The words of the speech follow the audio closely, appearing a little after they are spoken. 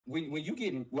when you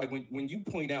get like when you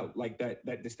point out like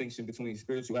that distinction between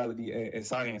spirituality and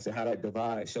science and how that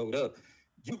divide showed up,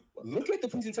 you look at the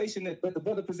presentation that the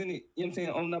brother presented, you know what I'm saying,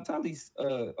 on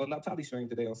Naphtali's stream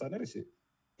today on Side shit.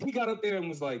 He got up there and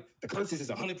was like, the curses is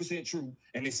 100% true,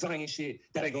 and this science shit,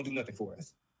 that ain't gonna do nothing for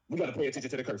us. We gotta pay attention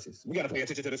to the curses. We gotta pay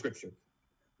attention to the scripture.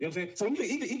 You know what I'm saying? So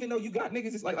even though you got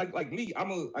niggas, it's like me,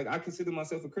 I consider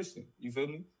myself a Christian. You feel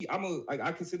me?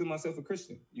 I consider myself a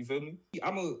Christian. You feel me?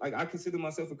 I consider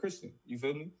myself a Christian. You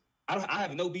feel me? I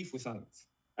have no beef with science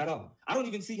at all. I don't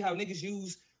even see how niggas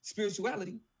use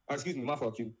spirituality. Or excuse me, my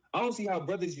fault, Q. I don't see how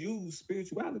brothers use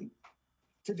spirituality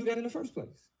to do that in the first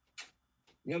place.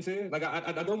 You know what I'm saying? Like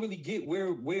I don't really get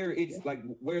where it's like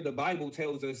where the Bible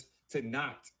tells us to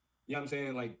not. You know what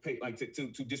I'm saying? Like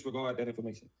to disregard that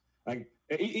information. Like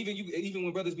even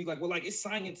when brothers be like, well, like it's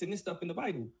science and this stuff in the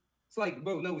Bible. It's like,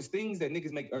 bro, no, it's things that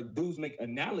niggas make or dudes make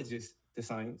analogous to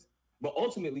science, but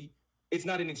ultimately it's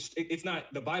not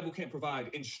the Bible can't provide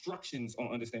instructions on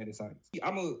understanding science.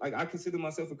 I consider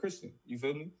myself a Christian. You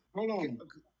feel me? Hold on.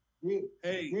 Real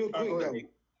quick, though.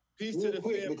 Peace to the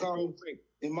family. Because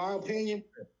in my opinion,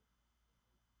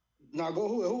 now go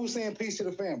who was saying peace to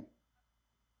the family?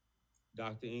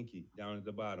 Dr. Inky down at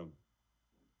the bottom.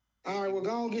 All right, well,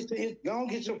 go on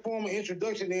get your formal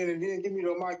introduction in, and then give me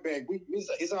the mic back.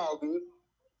 It's all good.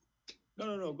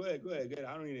 No. Go ahead.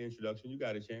 I don't need an introduction. You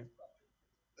got it, champ.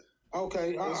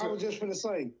 Okay, I was just going to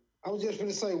say,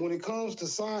 when it comes to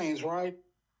science, right,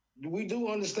 we do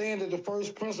understand that the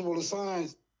first principle of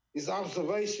science is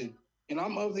observation. And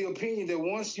I'm of the opinion that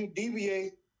once you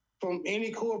deviate from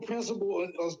any core principle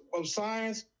of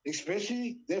science,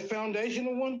 especially that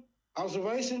foundational one,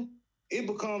 observation, it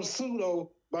becomes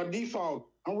pseudo by default.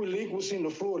 I'm relinquishing the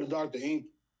floor to Dr. Inky.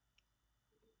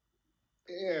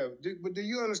 Yeah, but do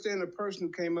you understand the person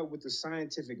who came up with the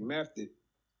scientific method?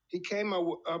 He came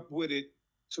up with it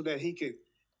so that he could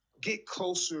get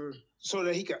closer, so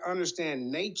that he could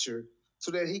understand nature,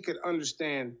 so that he could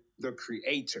understand the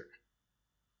creator.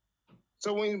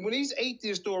 So when these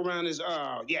atheists throw around this,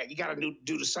 you got to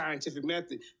do the scientific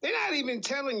method, they're not even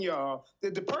telling y'all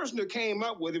that the person that came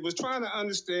up with it was trying to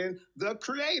understand the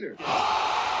creator.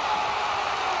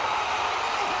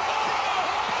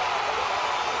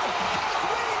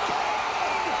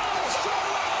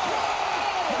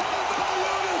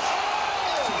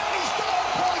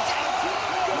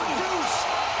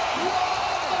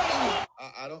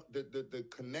 I don't the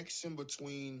connection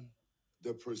between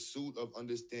the pursuit of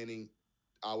understanding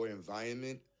our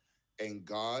environment and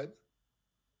God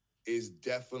is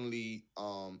definitely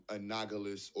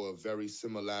analogous or very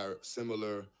similar,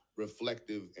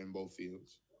 reflective in both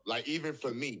fields. Like even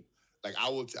for me, like I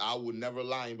would never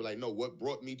lie and be like, no, what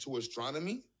brought me to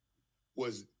astronomy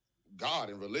was God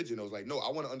and religion. I was like, no,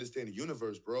 I want to understand the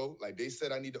universe, bro. Like they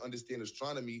said I need to understand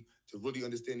astronomy to really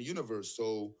understand the universe.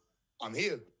 So I'm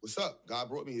here. What's up? God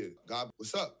brought me here.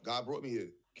 What's up? God brought me here.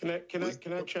 Can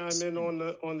I chime in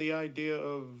on the idea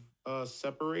of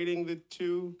separating the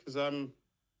two? Because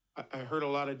I heard a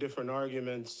lot of different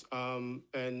arguments.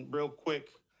 And real quick,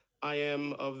 I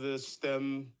am of the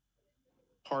STEM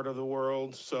part of the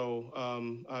world, so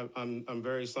I'm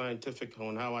very scientific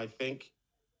on how I think.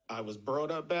 I was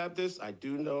brought up Baptist. I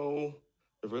do know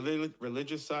the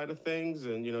religious side of things,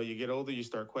 and you get older, you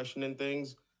start questioning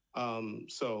things.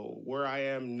 So where I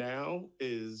am now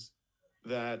is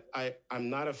that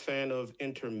I'm not a fan of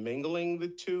intermingling the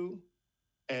two,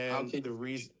 and the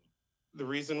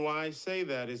reason why I say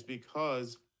that is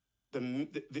because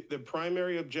the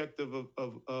primary objective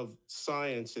of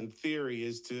science and theory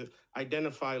is to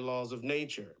identify laws of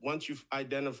nature. Once you've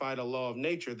identified a law of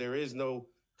nature, there is no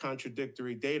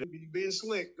contradictory data. You being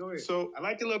slick. Go ahead. So I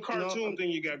like the little cartoon thing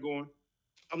you got going.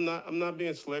 I'm not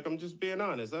being slick. I'm just being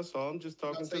honest. That's all. I'm just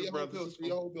talking to the brothers. Say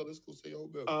your whole bill. Let's go say your whole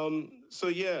bill.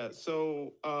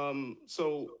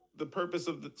 So the purpose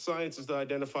of the science is to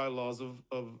identify laws of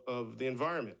the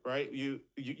environment, right? You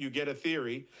get a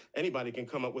theory. Anybody can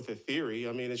come up with a theory.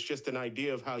 I mean, it's just an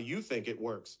idea of how you think it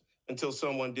works until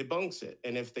someone debunks it.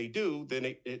 And if they do, then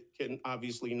it can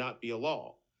obviously not be a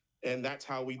law. And that's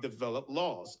how we develop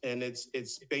laws. And it's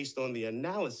based on the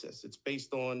analysis. It's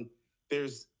based on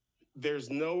there's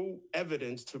no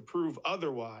evidence to prove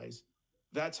otherwise.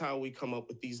 That's how we come up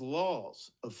with these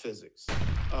laws of physics.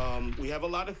 We have a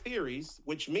lot of theories,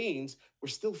 which means we're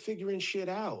still figuring shit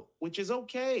out, which is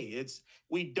okay.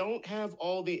 We don't have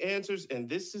all the answers. And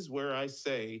this is where I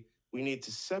say we need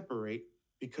to separate,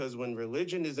 because when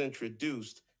religion is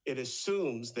introduced, it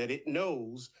assumes that it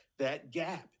knows that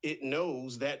gap. It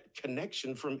knows that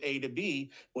connection from A to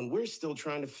B when we're still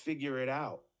trying to figure it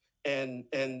out. And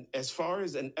as far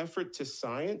as an effort to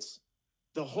science,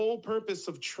 the whole purpose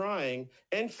of trying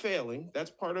and failing, that's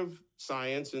part of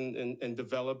science and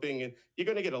developing, and you're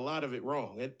going to get a lot of it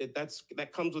wrong.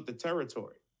 That comes with the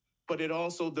territory. But it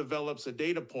also develops a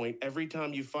data point. Every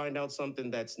time you find out something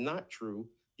that's not true,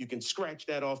 you can scratch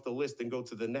that off the list and go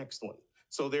to the next one.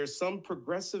 So there's some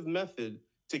progressive method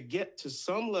to get to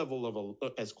some level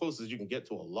of as close as you can get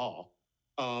to a law,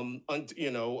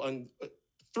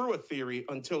 through a theory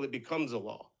until it becomes a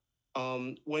law.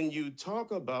 When you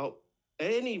talk about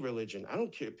any religion, I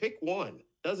don't care, pick one,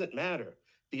 doesn't matter.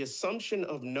 The assumption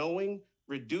of knowing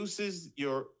reduces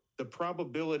the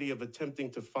probability of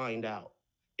attempting to find out.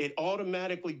 It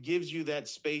automatically gives you that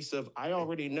space of, I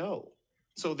already know.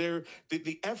 So the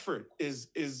effort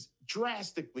is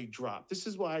drastically dropped. This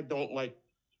is why I don't like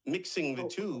mixing the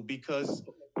two, because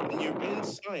when you're in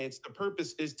science, the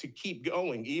purpose is to keep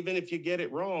going. Even if you get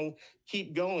it wrong,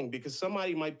 keep going, because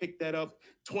somebody might pick that up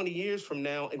 20 years from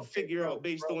now and figure out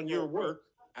based on your work.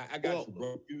 I got you,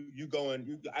 bro.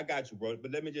 I got you, bro.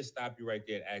 But let me just stop you right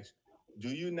there and ask, do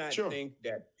you not think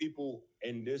that people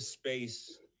in this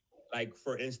space, like,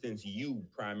 for instance, you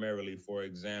primarily, for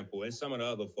example, and some of the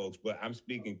other folks, but I'm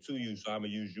speaking to you, so I'm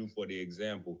going to use you for the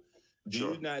example. Do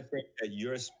you not think that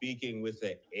you're speaking with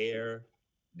an air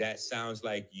that sounds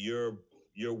like you're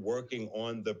working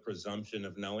on the presumption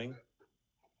of knowing,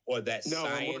 or that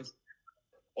science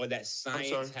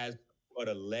has got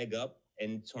a leg up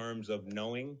in terms of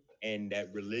knowing, and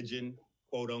that religion,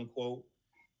 quote unquote,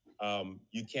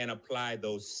 you can't apply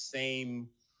those same,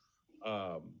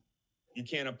 you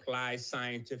can't apply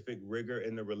scientific rigor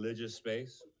in the religious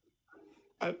space?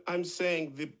 I'm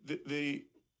saying the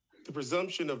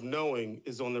presumption of knowing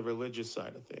is on the religious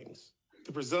side of things.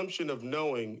 The presumption of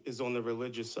knowing is on the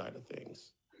religious side of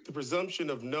things. The presumption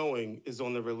of knowing is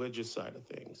on the religious side of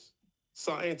things.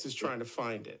 Science is trying to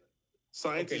find it.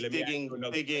 Science is digging,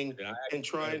 and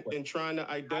trying to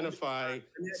identify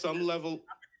some level.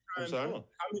 I'm sorry?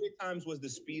 How many times was the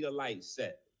speed of light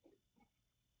set?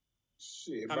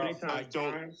 Shit, how many times? I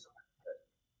don't.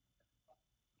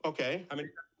 Okay. How many?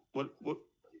 What?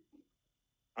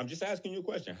 I'm just asking you a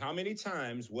question. How many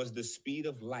times was the speed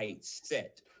of light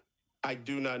set? I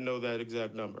do not know that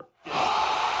exact number.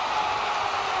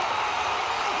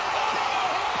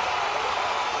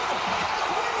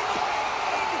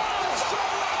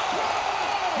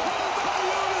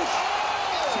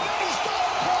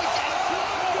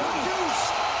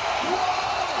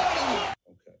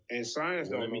 And science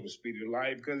don't know the speed of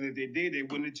light, because if they did, they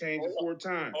wouldn't have changed it 4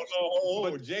 times.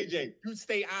 But JJ, you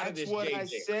stay out of this. That's what I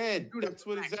said. That's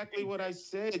exactly what I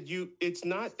said. It's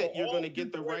not that you're going to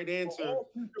get the right answer.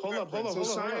 Hold up.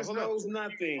 Science knows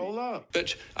nothing. Hold up.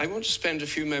 But I want to spend a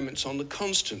few moments on the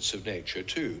constants of nature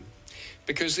too,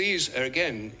 because these are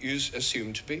again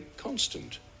assumed to be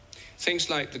constant. Things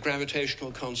like the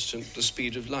gravitational constant, the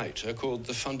speed of light, are called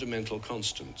the fundamental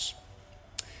constants.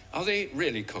 Are they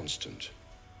really constant?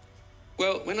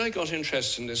 Well, when I got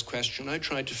interested in this question, I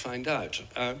tried to find out.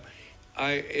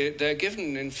 They're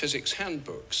given in physics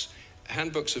handbooks.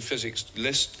 Handbooks of physics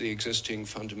list the existing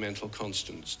fundamental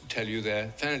constants, tell you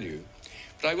their value.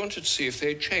 But I wanted to see if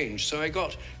they'd changed, so I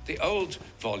got the old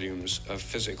volumes of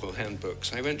physical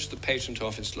handbooks. I went to the Patent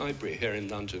Office Library here in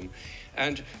London,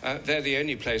 and they're the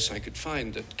only place I could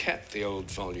find that kept the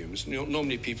old volumes.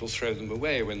 Normally people throw them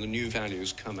away when the new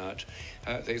values come out.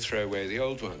 They throw away the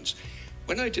old ones.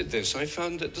 When I did this, I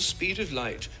found that the speed of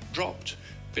light dropped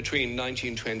between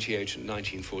 1928 and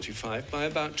 1945 by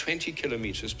about 20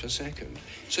 kilometers per second.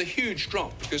 It's a huge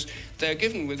drop because they're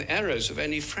given with errors of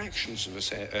any fractions of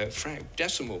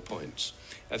decimal points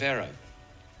of error.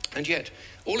 And yet,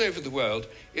 all over the world,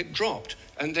 it dropped,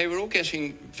 and they were all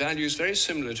getting values very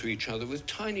similar to each other with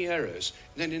tiny errors.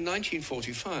 Then in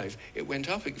 1945, it went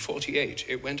up, 48,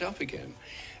 it went up again.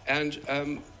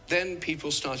 And then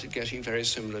people started getting very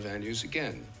similar values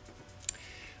again.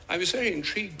 I was very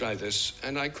intrigued by this,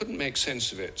 and I couldn't make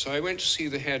sense of it. So I went to see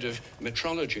the head of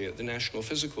metrology at the National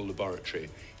Physical Laboratory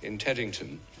in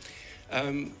Teddington.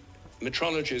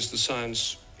 Metrology is the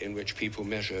science in which people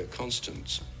measure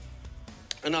constants.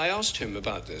 And I asked him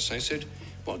about this. I said,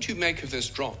 what do you make of this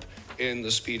drop in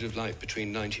the speed of light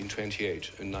between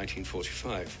 1928 and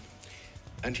 1945?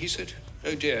 And he said,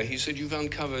 oh dear, he said, you've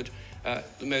uncovered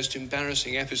the most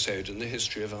embarrassing episode in the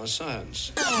history of our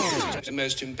science. The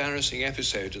most embarrassing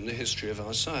episode in the history of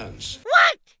our science.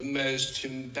 What? The most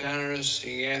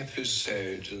embarrassing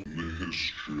episode in the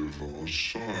history of our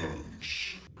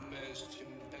science. The most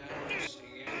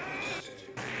embarrassing episode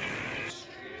in the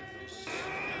history of our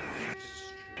science.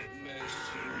 The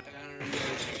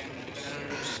most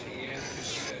embarrassing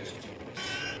episode.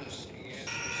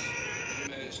 The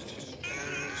most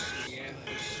embarrassing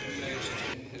episode.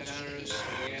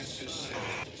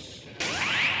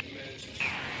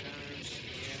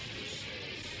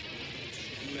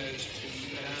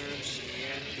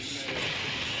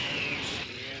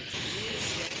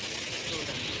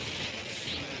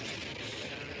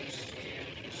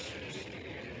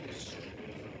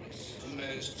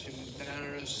 most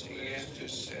embarrassing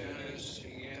episode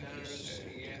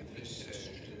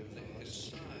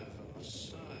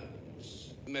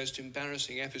the most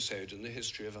embarrassing episode in the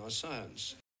history of our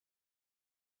science.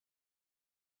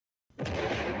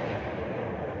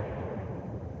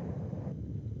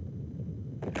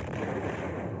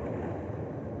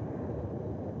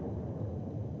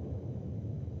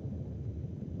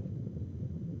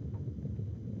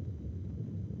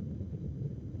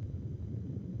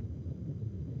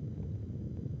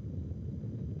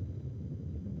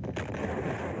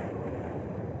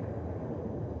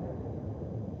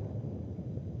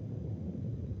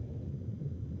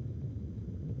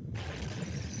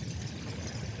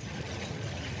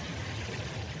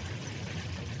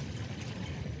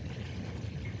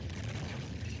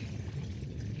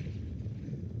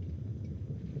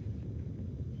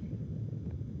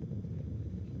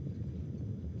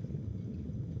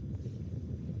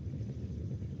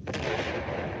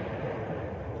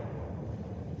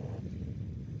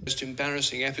 Most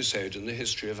embarrassing episode in the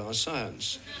history of our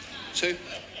science. So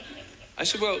I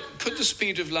said, well, could the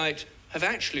speed of light have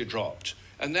actually dropped?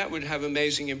 And that would have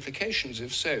amazing implications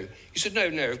if so. He said,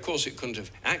 no, of course it couldn't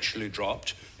have actually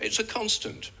dropped. It's a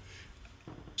constant.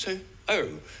 So,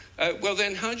 well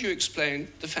then how do you explain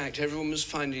the fact everyone was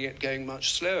finding it going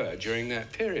much slower during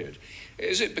that period?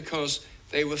 Is it because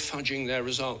they were fudging their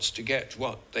results to get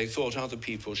what they thought other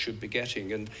people should be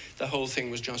getting, and the whole thing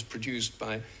was just produced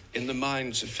in the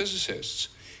minds of physicists?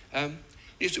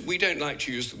 We don't like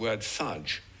to use the word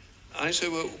fudge. I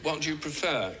said, well, what do you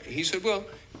prefer? He said, well,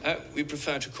 we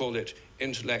prefer to call it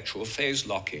intellectual phase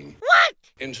locking. What?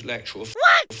 Intellectual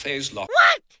what? Phase locking.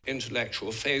 What?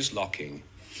 Intellectual phase locking.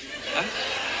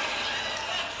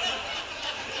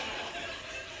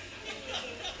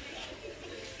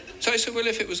 So I said, well,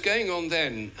 if it was going on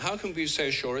then, how can we be so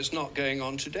sure it's not going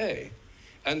on today?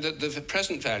 And that the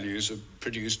present values are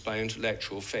produced by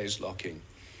intellectual phase locking.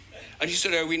 And he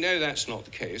said, we know that's not the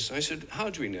case. I said,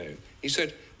 how do we know? He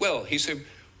said,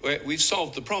 we've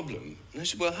solved the problem. And I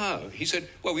said, well, how? He said,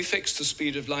 well, we fixed the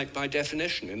speed of light by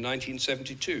definition in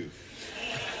 1972.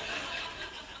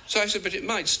 So I said, but it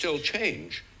might still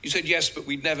change. He said, yes, but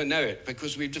we'd never know it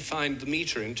because we've defined the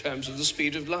meter in terms of the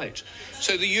speed of light.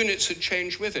 So the units had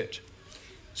changed with it.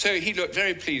 So he looked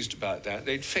very pleased about that.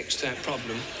 They'd fixed that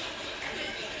problem.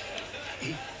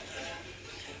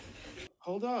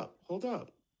 Hold up.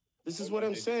 This is what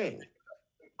I'm saying.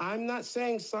 I'm not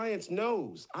saying science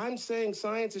knows. I'm saying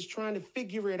science is trying to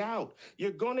figure it out. You're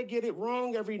going to get it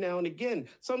wrong every now and again,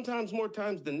 sometimes more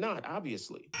times than not,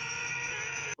 obviously.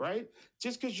 Right?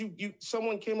 Just because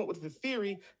someone came up with a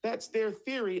theory, that's their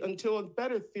theory until a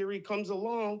better theory comes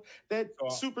along that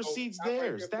supersedes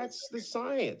theirs. That's the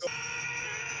science.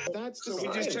 That's the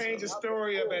science. We just change the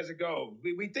story up as it goes.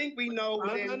 We think we know.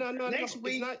 No. Next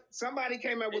week, somebody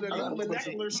came up with a new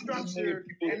molecular structure,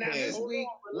 and now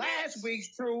last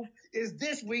week's truth is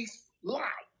this week's lie.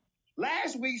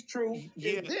 Last week's truth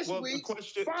is this week's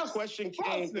false.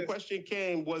 The question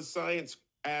came, was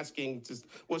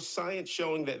science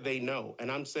showing that they know?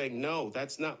 And I'm saying, no,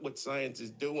 that's not what science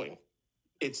is doing.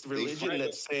 It's religion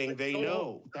that's saying they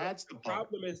know. That's the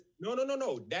problem. Is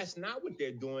no. That's not what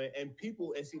they're doing. And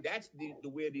see, that's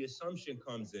where the assumption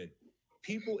comes in.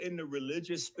 People in the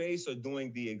religious space are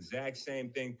doing the exact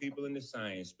same thing people in the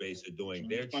science space are doing.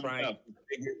 They're trying to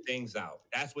figure things out.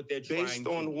 That's what they're trying to do. Based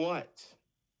on what?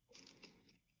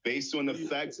 Based on the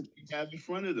facts that you have in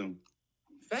front of them.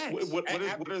 Facts. What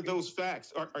are those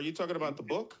facts? Are you talking about the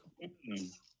book?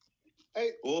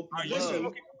 Hey,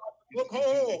 listen. Look,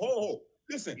 hold.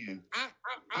 Listen,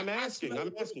 I'm asking.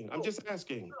 I'm just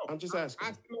asking. I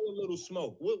smell a little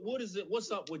smoke. What is it?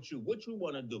 What's up with you? What you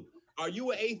want to do? Are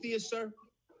you an atheist, sir?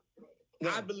 No.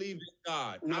 I believe in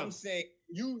God. No. I'm saying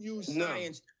you use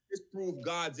science to disprove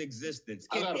God's existence.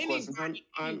 Can anybody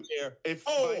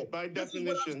by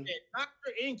definition,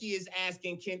 Dr. Inky is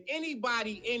asking, can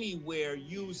anybody anywhere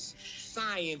use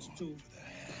science to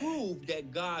prove that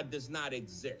God does not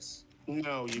exist?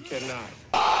 No, you cannot.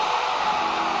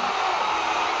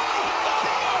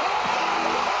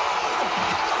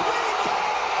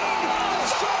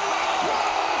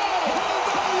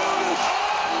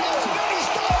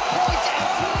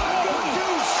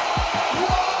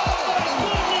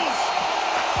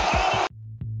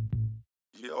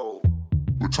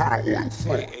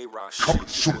 Hey, A-Rod, coming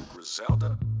soon.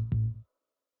 Griselda.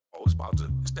 Oh,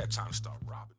 it's that time to start.